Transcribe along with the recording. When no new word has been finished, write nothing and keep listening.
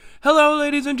Hello,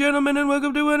 ladies and gentlemen, and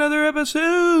welcome to another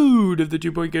episode of the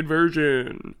 2-Point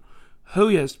Conversion. Oh,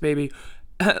 yes, baby.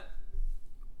 I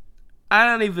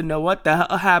don't even know what the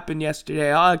hell happened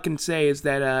yesterday. All I can say is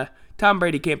that Tom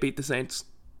Brady can't beat the Saints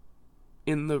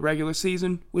in the regular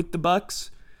season with the Bucks.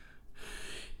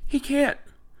 He can't.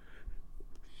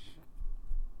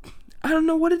 I don't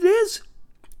know what it is.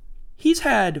 He's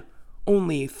had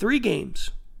only 3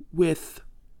 games with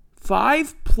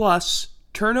 5+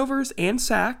 turnovers and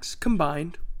sacks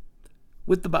combined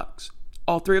with the Bucks.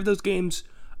 All 3 of those games.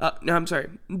 Let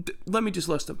me just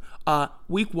list them.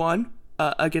 Week 1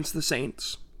 against the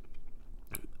Saints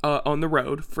on the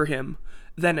road for him.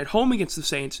 Then at home against the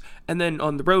Saints, and then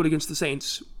on the road against the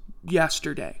Saints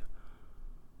yesterday.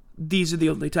 These are the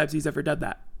only times he's ever done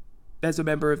that as a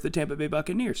member of the Tampa Bay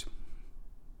Buccaneers.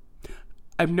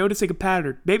 I'm noticing a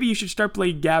pattern. Maybe you should start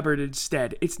playing Gabbard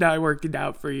instead. It's not working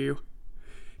out for you.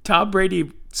 Tom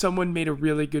Brady, someone made a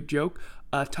really good joke.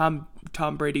 Tom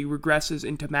Brady regresses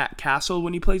into Matt Castle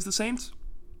when he plays the Saints,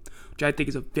 which I think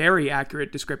is a very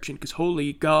accurate description because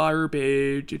holy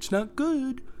garbage, it's not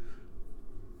good.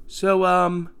 So,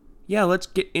 let's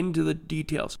get into the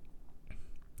details.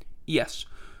 Yes.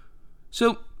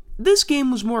 So, this game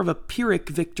was more of a Pyrrhic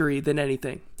victory than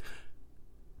anything.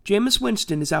 Jameis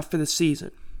Winston is out for the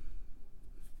season.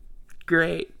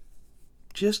 Great.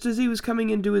 Just as he was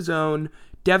coming into his own,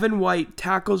 Devin White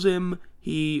tackles him,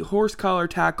 he horse collar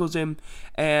tackles him,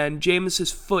 and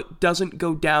Jameis's foot doesn't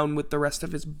go down with the rest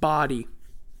of his body.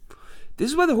 This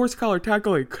is why the horse collar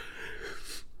tackling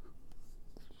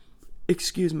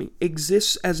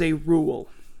exists as a rule.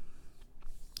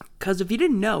 Because if you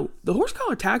didn't know, the horse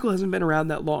collar tackle hasn't been around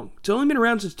that long. It's only been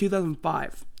around since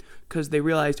 2005. Because they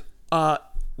realized,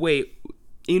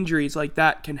 injuries like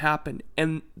that can happen.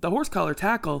 And the horse collar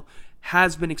tackle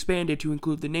has been expanded to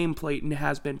include the nameplate and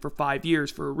has been for 5 years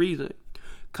for a reason.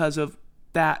 Because of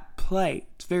that play.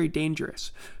 It's very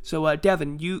dangerous. So,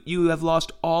 Devin, you have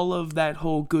lost all of that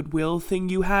whole goodwill thing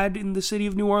you had in the city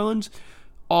of New Orleans.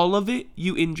 All of it,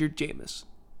 you injured Jameis.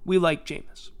 We like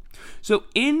Jameis. So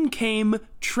in came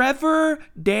Trevor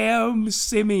damn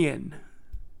Siemian.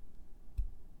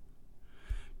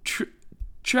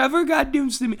 Trevor goddamn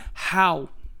Siemian. How?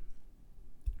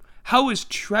 How is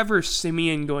Trevor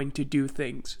Siemian going to do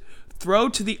things? Throw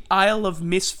to the Isle of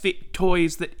Misfit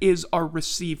Toys that is our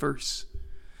receivers.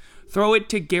 Throw it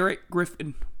to Garrett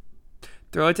Griffin.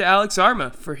 Throw it to Alex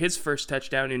Arma for his first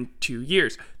touchdown in 2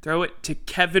 years. Throw it to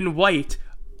Kevin White,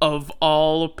 of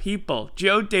all people.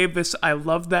 Joe Davis, I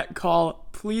love that call.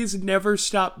 Please never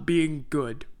stop being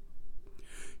good.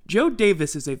 Joe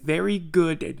Davis is a very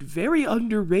good and very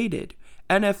underrated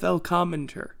NFL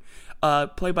commentator,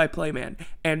 play-by-play man,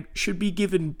 and should be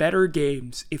given better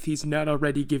games if he's not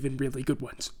already given really good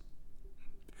ones.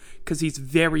 Because he's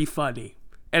very funny,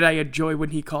 and I enjoy when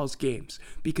he calls games,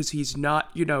 because he's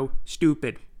not,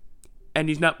 stupid, and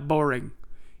he's not boring.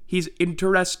 He's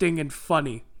interesting and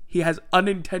funny. He has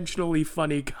unintentionally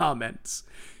funny comments.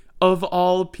 Of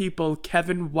all people,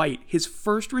 Kevin White, his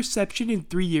first reception in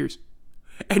 3 years.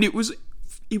 And it was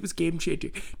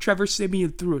game-changing. Trevor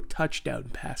Siemian threw a touchdown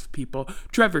pass, people.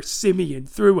 Trevor Siemian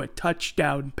threw a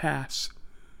touchdown pass.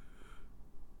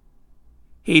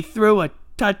 He threw a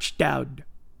touchdown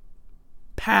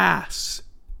pass.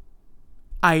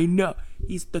 I know.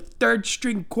 He's the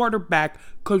 3rd-string quarterback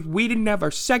because we didn't have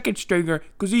our 2nd stringer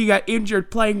because he got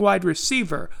injured playing wide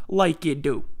receiver like you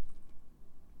do.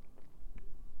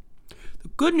 The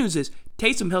good news is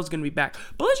Taysom Hill's going to be back.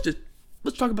 But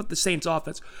let's talk about the Saints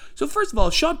offense. So first of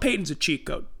all, Sean Payton's a cheat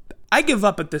code. I give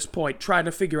up at this point trying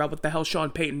to figure out what the hell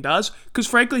Sean Payton does because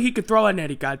frankly he could throw on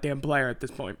any goddamn player at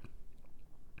this point.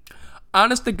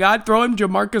 Honest to God, throw him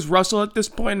Jamarcus Russell at this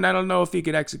point, and I don't know if he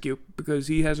could execute because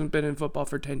he hasn't been in football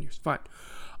for 10 years. Fine.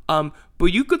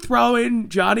 But you could throw in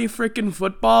Johnny frickin'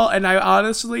 Football, and I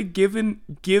honestly give him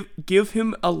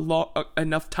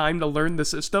enough time to learn the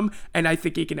system, and I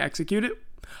think he can execute it.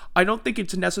 I don't think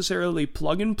it's necessarily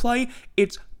plug and play.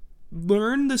 It's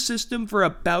learn the system for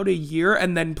about a year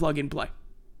and then plug and play.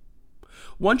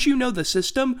 Once you know the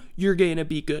system, you're going to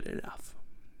be good enough.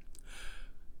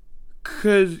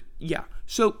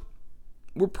 So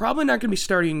we're probably not going to be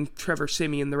starting Trevor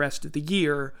Siemian the rest of the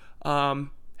year.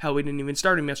 Hell, we didn't even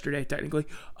start him yesterday, technically.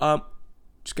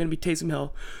 It's going to be Taysom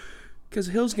Hill, because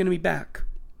Hill's going to be back.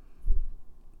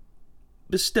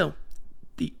 But still,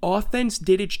 the offense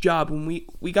did its job when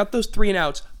we got those 3 and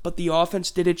outs, but the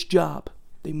offense did its job.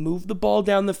 They moved the ball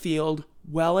down the field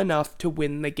well enough to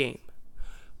win the game.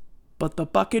 But the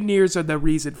Buccaneers are the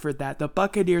reason for that. The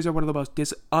Buccaneers are one of the most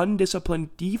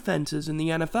undisciplined defenses in the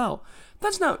NFL.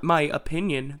 That's not my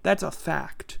opinion. That's a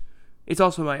fact. It's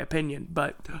also my opinion,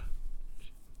 but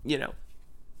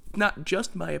not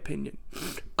just my opinion.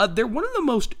 They're one of the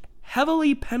most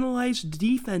heavily penalized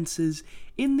defenses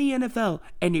in the NFL,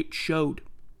 and it showed.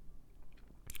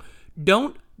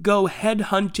 Don't go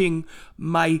headhunting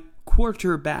my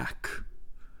quarterback.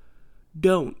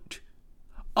 Don't.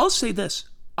 I'll say this.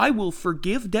 I will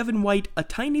forgive Devin White a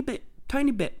tiny bit,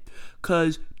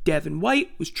 because Devin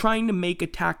White was trying to make a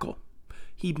tackle.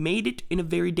 He made it in a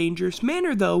very dangerous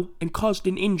manner, though, and caused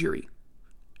an injury.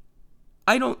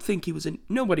 I don't think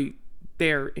nobody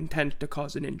there intended to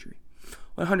cause an injury.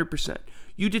 100%.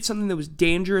 You did something that was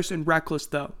dangerous and reckless,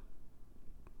 though.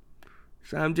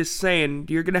 So I'm just saying,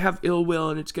 you're going to have ill will,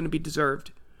 and it's going to be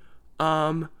deserved.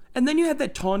 And then you had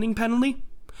that taunting penalty,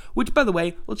 which, by the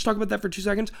way, let's talk about that for 2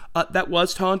 seconds. That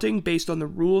was taunting based on the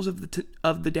rules of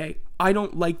the day. I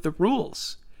don't like the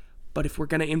rules, but if we're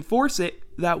going to enforce it,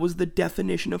 that was the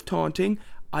definition of taunting.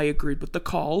 I agreed with the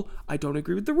call. I don't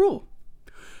agree with the rule.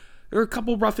 There were a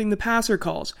couple roughing the passer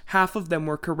calls. Half of them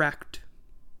were correct.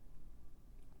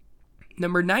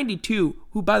 Number 92,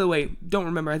 who, by the way, don't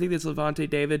remember, I think that's Levante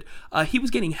David, he was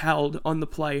getting held on the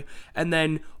play, and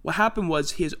then what happened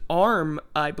was his arm,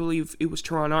 I believe it was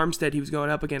Teron Armstead he was going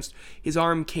up against, his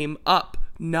arm came up,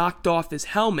 knocked off his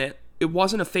helmet. It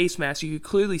wasn't a face mask. You could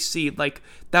clearly see, that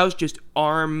was just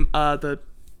arm, the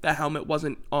helmet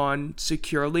wasn't on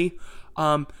securely.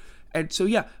 And so,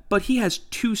 yeah, but he has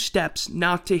 2 steps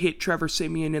not to hit Trevor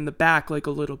Siemian in the back like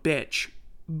a little bitch.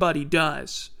 But he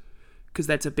does, because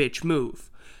that's a bitch move.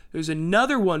 There's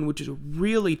another one, which is a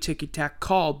really ticky-tack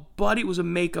call, but it was a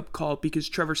makeup call because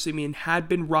Trevor Siemian had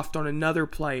been roughed on another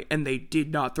play, and they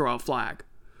did not throw a flag.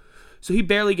 So he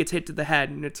barely gets hit to the head,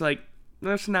 and it's like,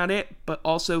 that's not it. But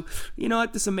also, you know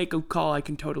what, this is a makeup call, I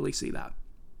can totally see that.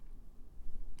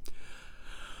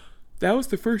 That was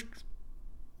the first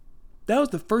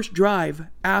drive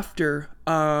after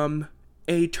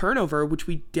a turnover, which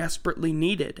we desperately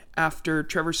needed after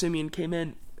Trevor Siemian came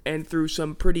in and threw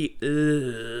some pretty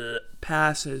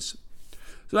passes.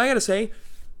 So I gotta say,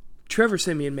 Trevor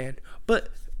Siemian, man. But,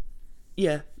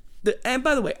 yeah. And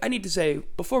by the way, I need to say,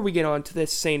 before we get on to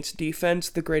this Saints defense,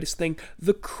 the greatest thing,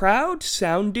 the crowd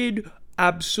sounded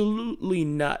absolutely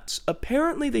nuts.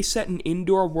 Apparently, they set an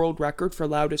indoor world record for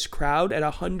loudest crowd at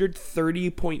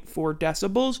 130.4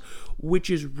 decibels,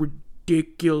 which is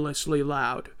ridiculously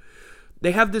loud.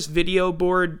 They have this video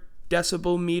board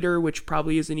decibel meter, which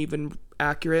probably isn't even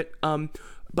accurate,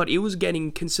 but it was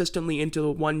getting consistently into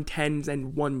the 110s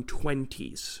and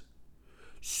 120s.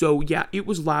 So yeah, it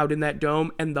was loud in that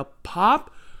dome, and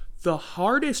the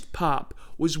hardest pop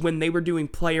was when they were doing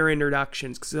player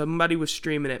introductions, because somebody was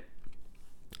streaming it.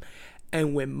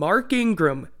 And when Mark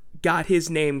Ingram got his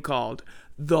name called,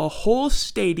 the whole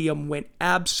stadium went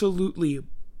absolutely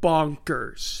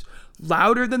bonkers.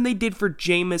 Louder than they did for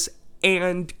Jameis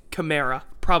and Kamara,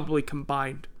 probably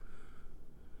combined.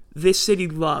 This city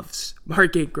loves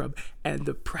Mark Ingram, and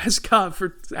the press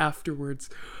conference afterwards,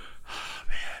 oh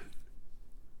man.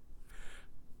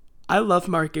 I love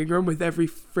Mark Ingram with every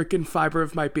freaking fiber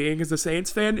of my being as a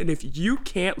Saints fan, and if you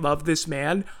can't love this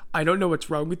man, I don't know what's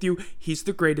wrong with you. He's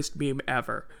the greatest meme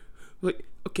ever.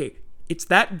 Okay, it's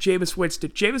that Jameis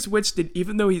Winston. Jameis Winston,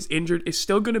 even though he's injured, is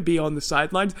still going to be on the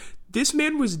sidelines. This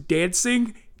man was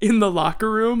dancing in the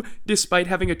locker room despite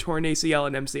having a torn ACL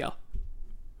and MCL.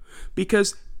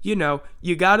 Because,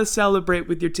 you gotta celebrate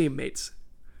with your teammates.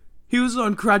 He was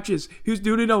on crutches. He was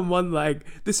doing it on one leg.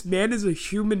 This man is a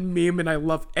human meme, and I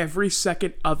love every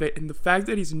second of it. And the fact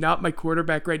that he's not my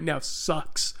quarterback right now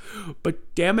sucks.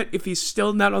 But damn it, if he's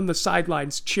still not on the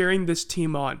sidelines cheering this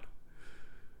team on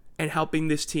and helping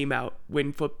this team out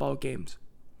win football games.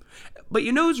 But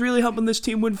you know who's really helping this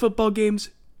team win football games?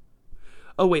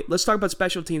 Oh, wait, let's talk about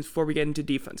special teams before we get into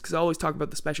defense, because I always talk about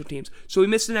the special teams. So we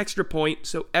missed an extra point,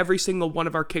 so every single one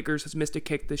of our kickers has missed a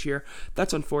kick this year.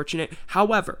 That's unfortunate.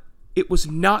 However, it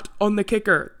was not on the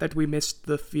kicker that we missed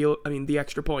the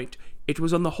extra point. It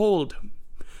was on the hold.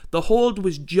 The hold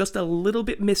was just a little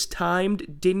bit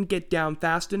mistimed, didn't get down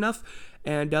fast enough,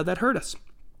 and that hurt us.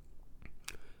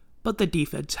 But the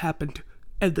defense happened,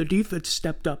 and the defense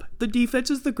stepped up. The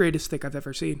defense is the greatest thing I've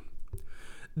ever seen.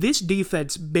 This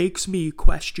defense makes me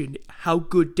question how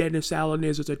good Dennis Allen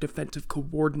is as a defensive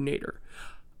coordinator.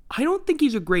 I don't think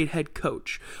he's a great head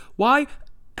coach. Why?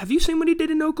 Have you seen what he did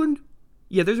in Oakland?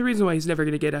 Yeah, there's a reason why he's never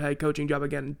going to get a head coaching job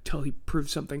again until he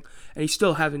proves something, and he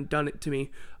still hasn't done it to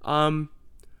me.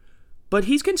 But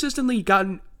he's consistently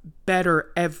gotten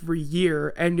better every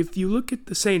year, and if you look at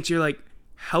the Saints, you're like,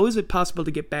 how is it possible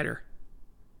to get better?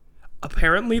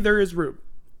 Apparently there is room.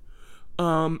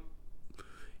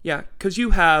 Yeah, because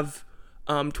you have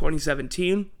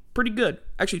 2017, pretty good.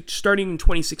 Actually, starting in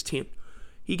 2016,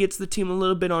 He gets the team a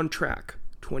little bit on track.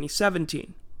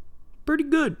 2017, pretty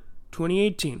good.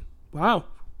 2018, wow,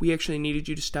 we actually needed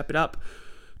you to step it up.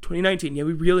 2019, yeah,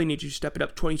 we really need you to step it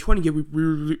up. 2020, yeah, we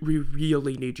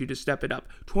really need you to step it up.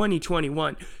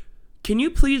 2021, can you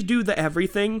please do the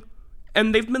everything?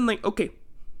 And they've been like, okay,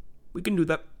 we can do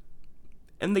that.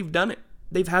 And they've done it.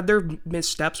 They've had their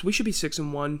missteps. We should be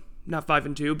 6-1, not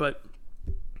 5-2, but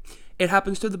it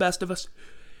happens to the best of us.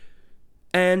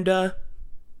 And,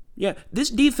 yeah, this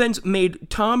defense made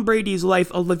Tom Brady's life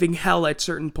a living hell at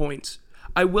certain points.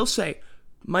 I will say,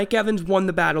 Mike Evans won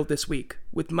the battle this week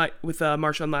with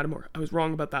Marshawn Lattimore. I was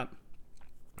wrong about that.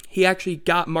 He actually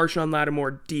got Marshawn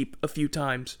Lattimore deep a few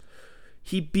times.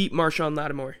 He beat Marshawn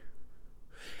Lattimore.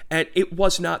 And it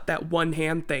was not that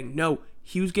one-hand thing. No,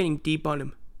 he was getting deep on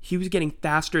him. He was getting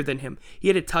faster than him. He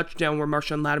had a touchdown where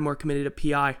Marshawn Lattimore committed a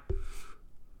PI.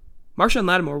 Marshawn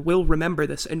Lattimore will remember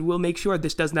this and will make sure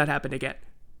this does not happen again.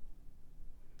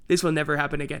 This will never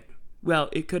happen again. Well,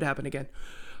 it could happen again.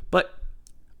 But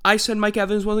I said Mike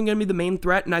Evans wasn't going to be the main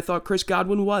threat, and I thought Chris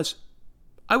Godwin was.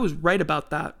 I was right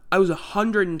about that. I was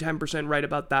 110% right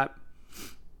about that.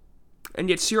 And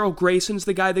yet Cyril Grayson's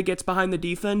the guy that gets behind the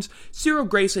defense. Cyril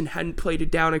Grayson hadn't played it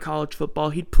down in college football.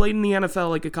 He'd played in the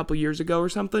NFL like a couple years ago or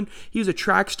something. He was a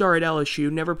track star at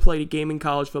LSU, never played a game in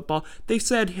college football. They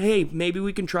said, hey, maybe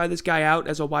we can try this guy out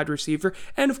as a wide receiver.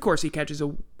 And of course he catches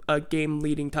a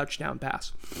game-leading touchdown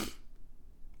pass.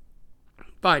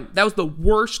 Fine, that was the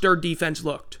worst our defense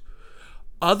looked.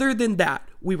 Other than that,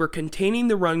 we were containing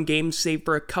the run game, save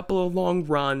for a couple of long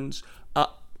runs.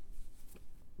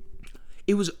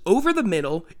 It was over the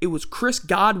middle. It was Chris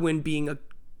Godwin being a,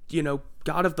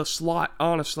 god of the slot,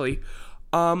 honestly.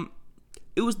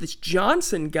 It was this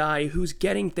Johnson guy who's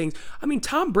getting things. I mean,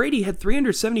 Tom Brady had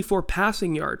 374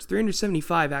 passing yards,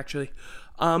 375 actually,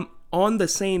 on the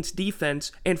Saints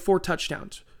defense and 4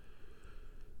 touchdowns.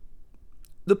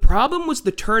 The problem was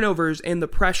the turnovers and the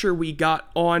pressure we got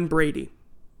on Brady.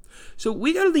 So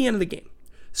we go to the end of the game.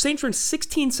 Saints run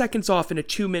 16 seconds off in a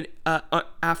 2-minute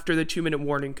after the 2-minute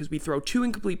warning because we throw 2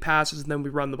 incomplete passes and then we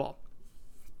run the ball.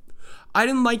 I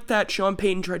didn't like that. Sean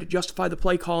Payton tried to justify the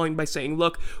play calling by saying,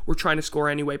 look, we're trying to score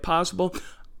any way possible.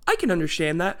 I can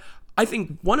understand that. I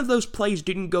think one of those plays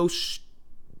didn't go...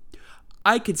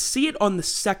 I could see it on the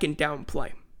second down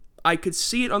play.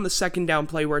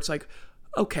 where it's like,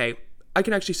 okay, I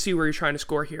can actually see where you're trying to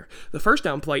score here. The first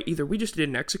down play, either we just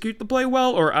didn't execute the play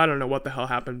well, or I don't know what the hell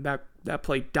happened. That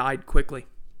play died quickly.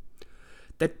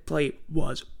 That play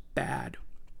was bad.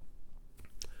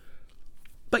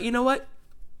 But you know what?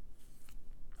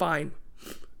 Fine.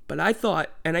 But I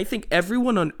thought, and I think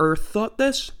everyone on earth thought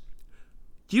this,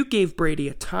 you gave Brady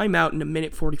a timeout in a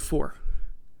minute 44.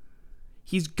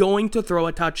 He's going to throw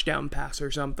a touchdown pass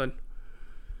or something.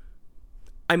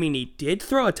 I mean, he did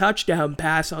throw a touchdown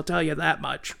pass, I'll tell you that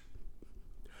much.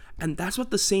 And that's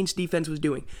what the Saints defense was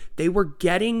doing. They were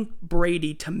getting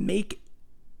Brady to make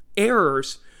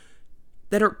errors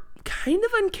that are kind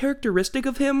of uncharacteristic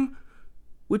of him,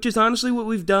 which is honestly what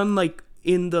we've done like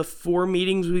in the 4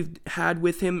 meetings we've had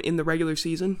with him in the regular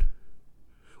season,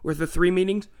 or the 3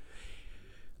 meetings.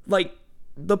 Like,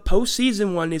 the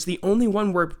postseason one is the only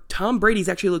one where Tom Brady's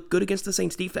actually looked good against the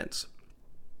Saints defense.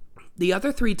 The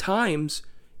other 3 times,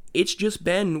 it's just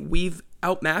been we've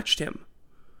outmatched him.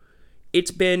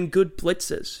 It's been good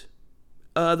blitzes.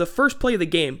 The first play of the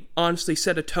game honestly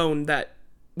set a tone that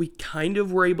we kind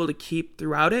of were able to keep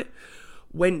throughout it.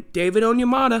 When David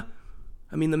Onyemata,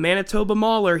 the Manitoba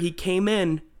Mauler, he came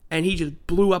in and he just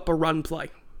blew up a run play.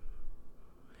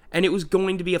 And it was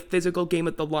going to be a physical game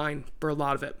at the line for a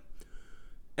lot of it.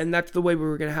 And that's the way we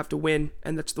were going to have to win,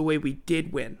 and that's the way we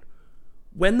did win.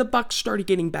 When the Bucs started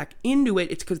getting back into it,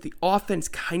 it's because the offense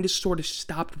kind of sort of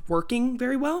stopped working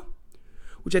very well,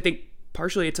 which I think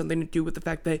partially had something to do with the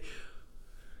fact that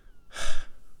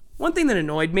one thing that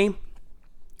annoyed me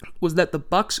was that the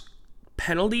Bucs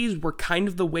penalties were kind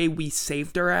of the way we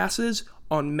saved our asses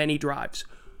on many drives.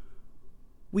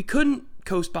 We couldn't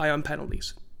coast by on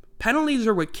penalties. Penalties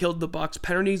are what killed the Bucs.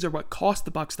 Penalties are what cost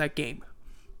the Bucs that game.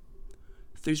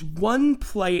 There's one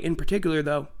play in particular,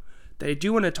 though, that I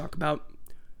do want to talk about.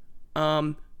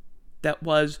 That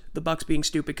was the Bucs being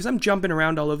stupid, because I'm jumping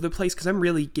around all over the place because I'm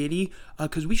really giddy,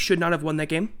 because we should not have won that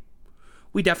game.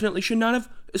 We definitely should not have,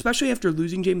 especially after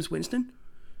losing Jameis Winston.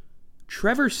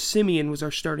 Trevor Siemian was our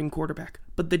starting quarterback,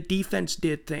 but the defense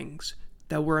did things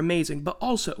that were amazing. But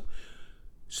also,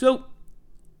 so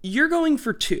you're going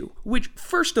for 2, which,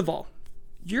 first of all,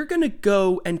 you're going to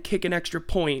go and kick an extra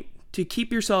point to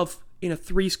keep yourself in a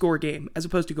 3-score game, as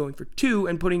opposed to going for 2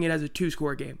 and putting it as a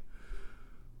 2-score game.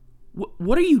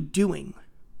 What are you doing?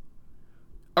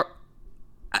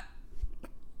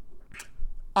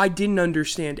 I didn't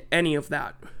understand any of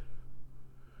that.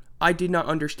 I did not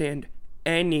understand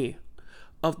any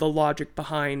of the logic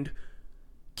behind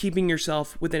keeping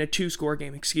yourself within a 2-score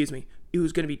game. It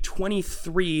was going to be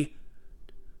 23.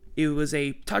 It was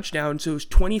a touchdown, so it was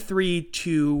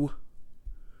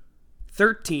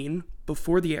 23-13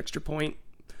 before the extra point.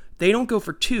 They don't go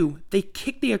for 2. They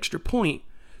kick the extra point.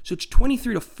 So it's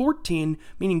 23-14,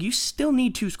 meaning you still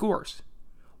need 2 scores.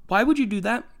 Why would you do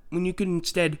that when you could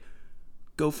instead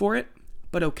go for it?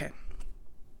 But okay.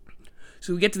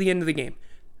 So we get to the end of the game.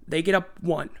 They get up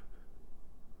 1.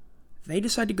 They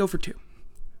decide to go for 2.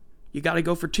 You got to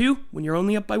go for 2 when you're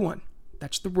only up by 1.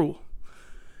 That's the rule.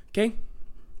 Okay?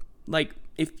 Like,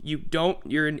 if you don't,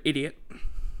 you're an idiot.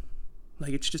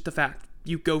 Like, it's just a fact.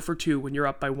 You go for 2 when you're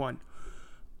up by 1.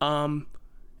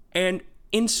 And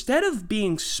instead of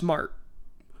being smart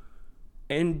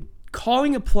and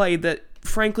calling a play that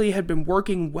frankly had been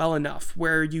working well enough,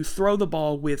 where you throw the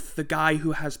ball with the guy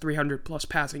who has 300 plus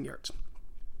passing yards,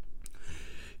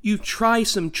 you try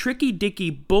some tricky dicky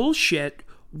bullshit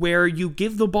where you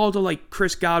give the ball to like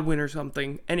Chris Godwin or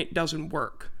something and it doesn't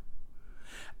work.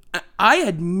 I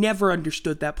had never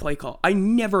understood that play call. I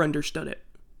never understood it.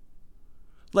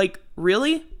 Like,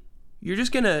 really? You're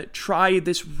just going to try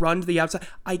this run to the outside?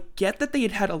 I get that they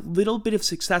had had a little bit of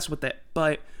success with it,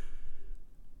 but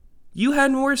you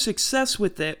had more success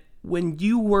with it when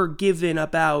you were given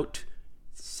about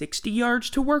 60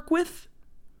 yards to work with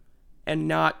and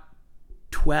not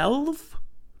 12,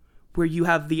 where you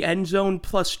have the end zone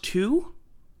plus 2.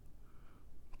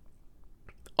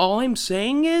 All I'm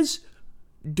saying is,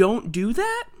 don't do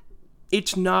that.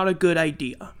 It's not a good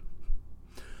idea.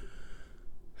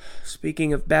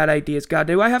 Speaking of bad ideas, God,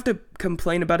 do I have to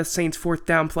complain about a Saints 4th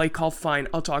down play call? Fine,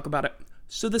 I'll talk about it.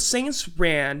 So the Saints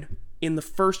ran in the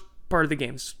first part of the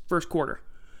game, first quarter.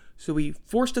 So we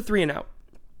forced a 3 and out.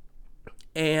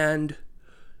 And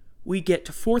we get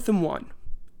to 4th and 1.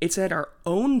 It's at our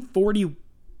own 40,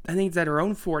 I think it's at our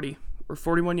own 40 or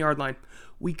 41 yard line.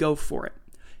 We go for it.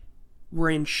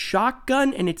 We're in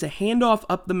shotgun and it's a handoff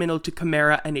up the middle to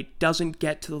Kamara and it doesn't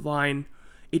get to the line.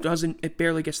 It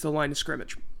barely gets to the line of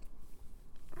scrimmage.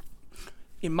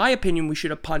 In my opinion, we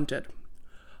should have punted.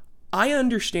 I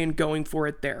understand going for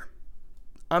it there.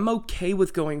 I'm okay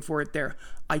with going for it there.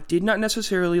 I did not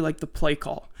necessarily like the play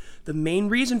call. The main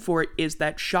reason for it is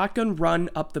that shotgun run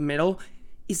up the middle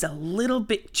is a little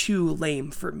bit too lame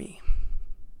for me.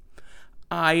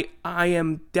 I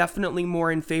am definitely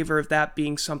more in favor of that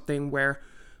being something where,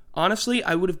 honestly,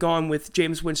 I would have gone with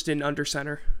Jameis Winston under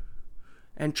center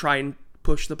and try and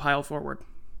push the pile forward.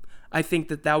 I think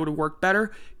that would have worked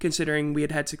better, considering we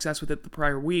had had success with it the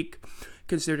prior week,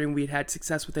 considering we had had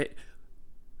success with it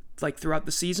like throughout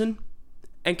the season,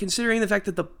 and considering the fact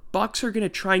that the Bucs are going to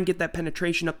try and get that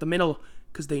penetration up the middle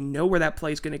because they know where that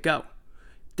play is going to go.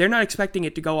 They're not expecting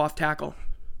it to go off tackle.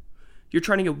 You're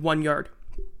trying to get 1 yard.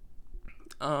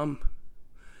 So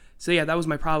yeah, that was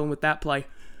my problem with that play.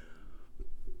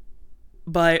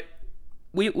 But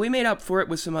we made up for it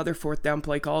with some other 4th down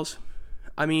play calls.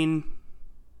 I mean,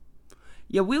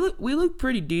 yeah, we look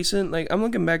pretty decent. Like, I'm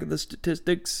looking back at the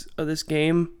statistics of this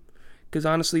game because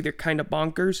honestly, they're kind of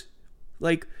bonkers.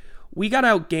 Like, we got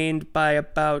outgained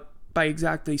by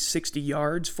exactly 60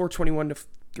 yards, 421 to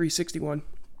 361.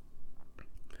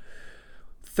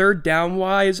 3rd down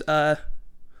wise,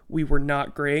 we were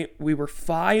not great. We were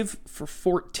 5 for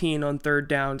 14 on 3rd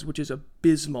downs, which is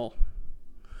abysmal.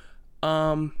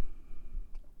 And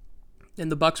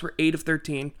the Bucs were 8 of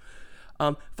 13.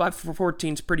 5 for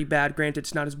 14 is pretty bad. Granted,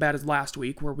 it's not as bad as last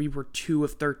week, where we were 2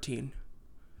 of 13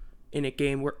 in a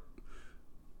game where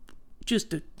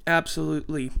just an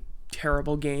absolutely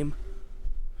terrible game.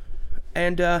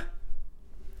 And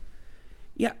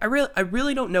yeah, I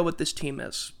really don't know what this team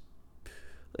is.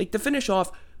 Like, to finish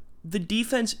off, the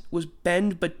defense was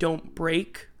bend but don't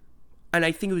break, and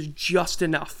I think it was just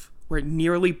enough where it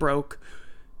nearly broke.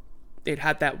 It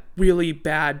had that really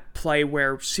bad play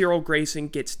where Cyril Grayson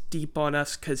gets deep on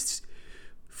us because,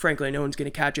 frankly, no one's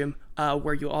going to catch him,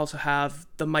 where you also have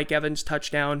the Mike Evans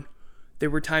touchdown.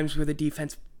 There were times where the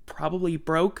defense probably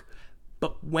broke,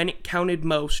 but when it counted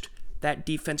most, that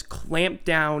defense clamped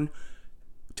down.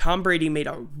 Tom Brady made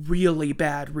a really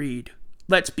bad read.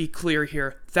 Let's be clear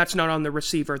here. That's not on the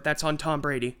receiver. That's on Tom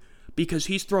Brady. Because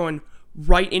he's throwing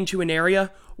right into an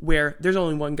area where there's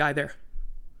only one guy there.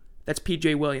 That's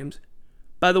P.J. Williams.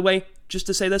 By the way, just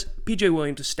to say this, P.J.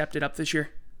 Williams has stepped it up this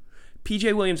year.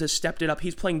 P.J. Williams has stepped it up.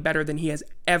 He's playing better than he has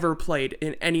ever played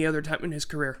in any other time in his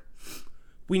career.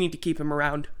 We need to keep him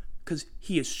around because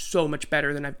he is so much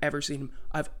better than I've ever seen him.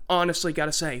 I've honestly got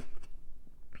to say,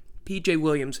 P.J.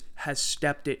 Williams has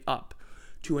stepped it up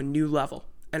to a new level.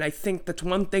 And I think that's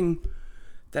one thing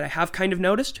that I have kind of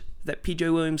noticed, that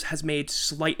PJ Williams has made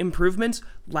slight improvements.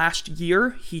 Last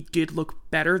year, he did look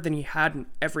better than he had in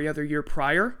every other year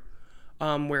prior,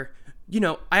 where,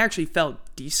 I actually felt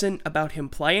decent about him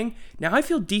playing. Now I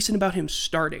feel decent about him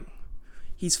starting.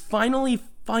 He's finally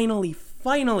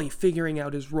figuring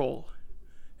out his role.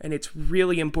 And it's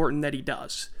really important that he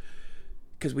does,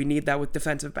 because we need that with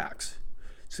defensive backs.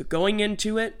 So going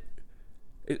into it,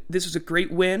 this was a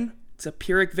great win. It's a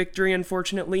Pyrrhic victory,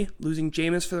 unfortunately. Losing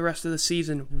Jameis for the rest of the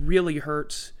season really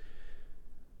hurts.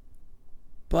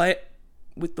 But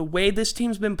with the way this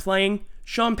team's been playing,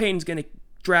 Sean Payton's going to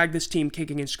drag this team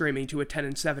kicking and screaming to a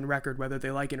 10-7 record, whether they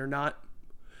like it or not.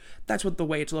 That's what the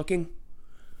way it's looking.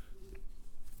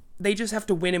 They just have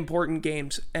to win important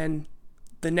games, and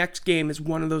the next game is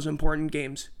one of those important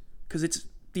games, because it's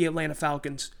the Atlanta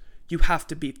Falcons. You have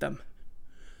to beat them.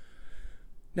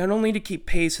 Not only to keep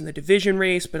pace in the division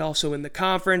race, but also in the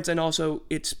conference, and also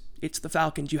it's the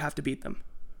Falcons. You have to beat them.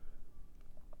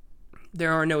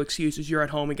 There are no excuses. You're at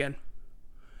home again.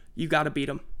 You got to beat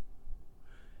them.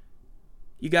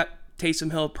 You got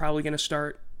Taysom Hill probably going to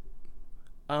start.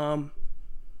 You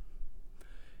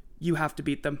have to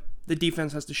beat them. The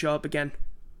defense has to show up again.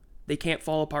 They can't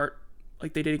fall apart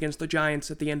like they did against the Giants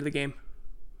at the end of the game.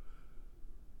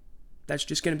 That's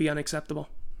just going to be unacceptable.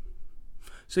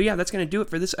 So yeah, that's going to do it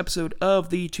for this episode of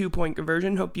the 2-Point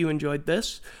Conversion. Hope you enjoyed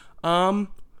this. So,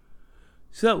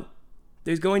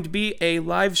 there's going to be a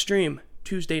live stream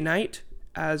Tuesday night,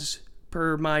 as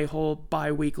per my whole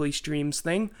bi-weekly streams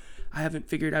thing. I haven't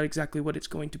figured out exactly what it's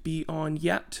going to be on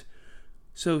yet,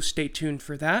 so stay tuned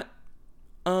for that.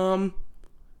 So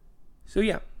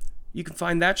yeah, you can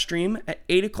find that stream at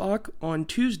 8 o'clock on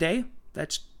Tuesday,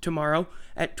 that's tomorrow,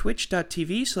 at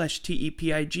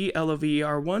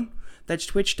twitch.tv/TEPIGLOVER1. That's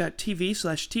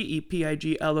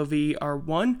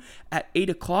twitch.tv/TEPIGLOVER1 at 8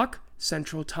 o'clock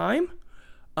Central Time.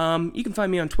 You can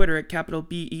find me on Twitter at capital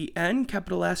BEN,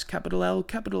 capital S, capital L,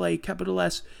 capital A, capital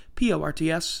S,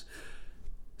 PORTS.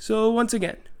 So once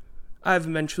again, I've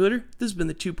been Ben Schluter. This has been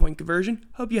the 2-Point Conversion.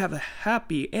 Hope you have a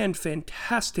happy and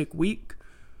fantastic week.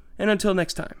 And until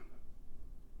next time,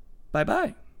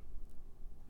 bye-bye.